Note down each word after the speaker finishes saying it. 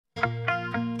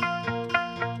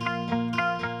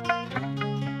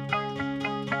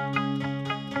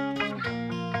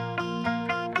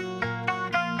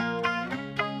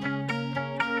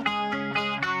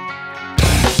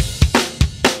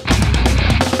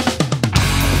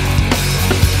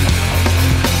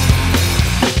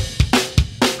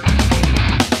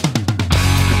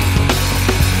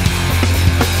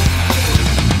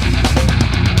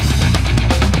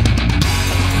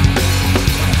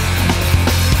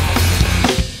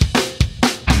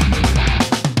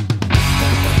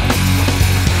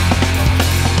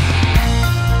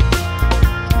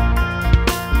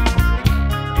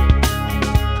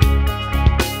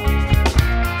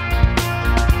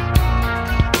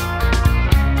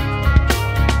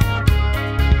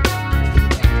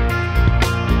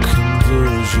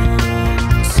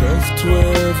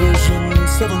Software version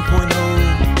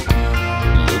 7.0.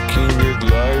 Looking at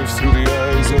life through the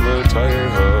eyes of a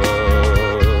tired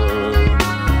heart.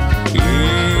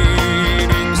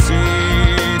 Eating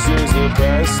seeds is a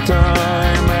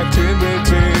pastime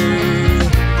activity.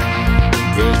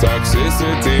 The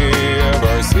toxicity of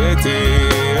our city,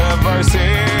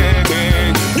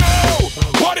 No!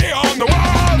 What are you on the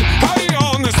world? How are you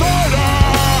on disorder?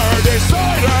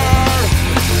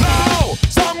 No!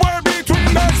 Somewhere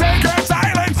between the sacred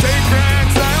silence and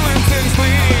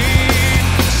sleep.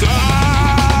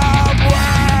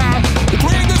 Somewhere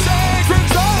between the sacred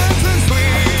silence and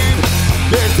sleep.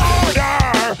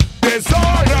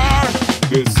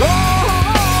 Disorder.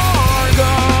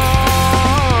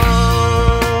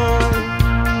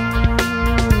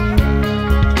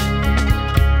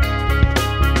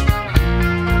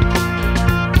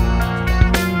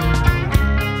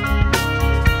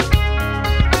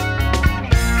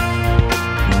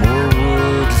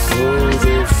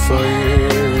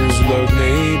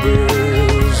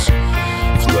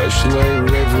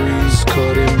 Flashlight reveries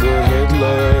caught in the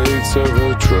headlights of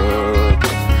a truck.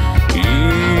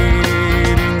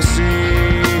 Eating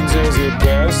seeds as a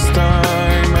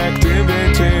pastime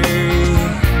activity.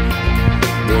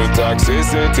 The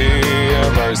toxicity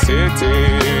of our city,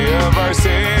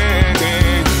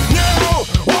 No!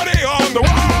 What are you on the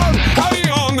world? How are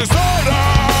you on disorder?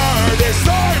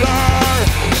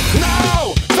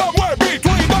 No! Somewhere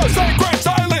between the sacred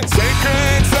silence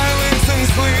and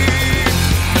sleep.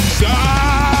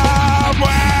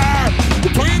 Somewhere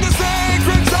between the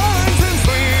sacred silence and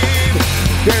sleep.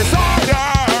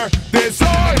 Disorder.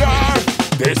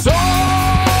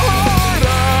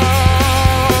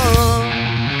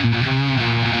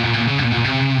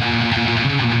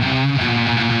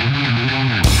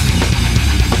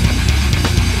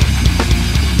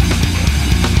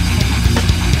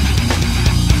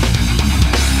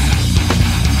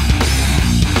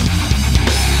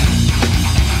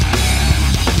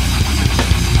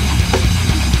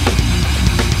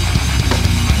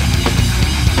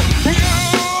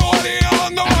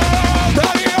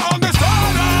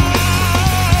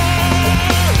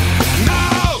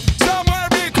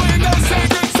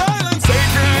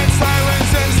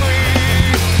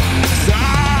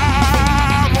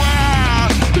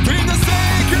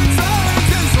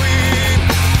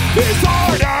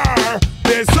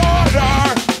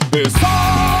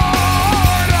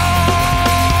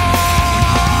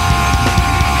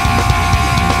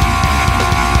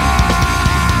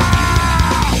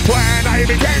 When I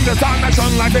became the song that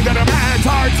shone life into the man's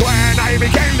heart. When I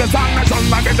became the song that shone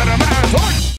life into the man's heart.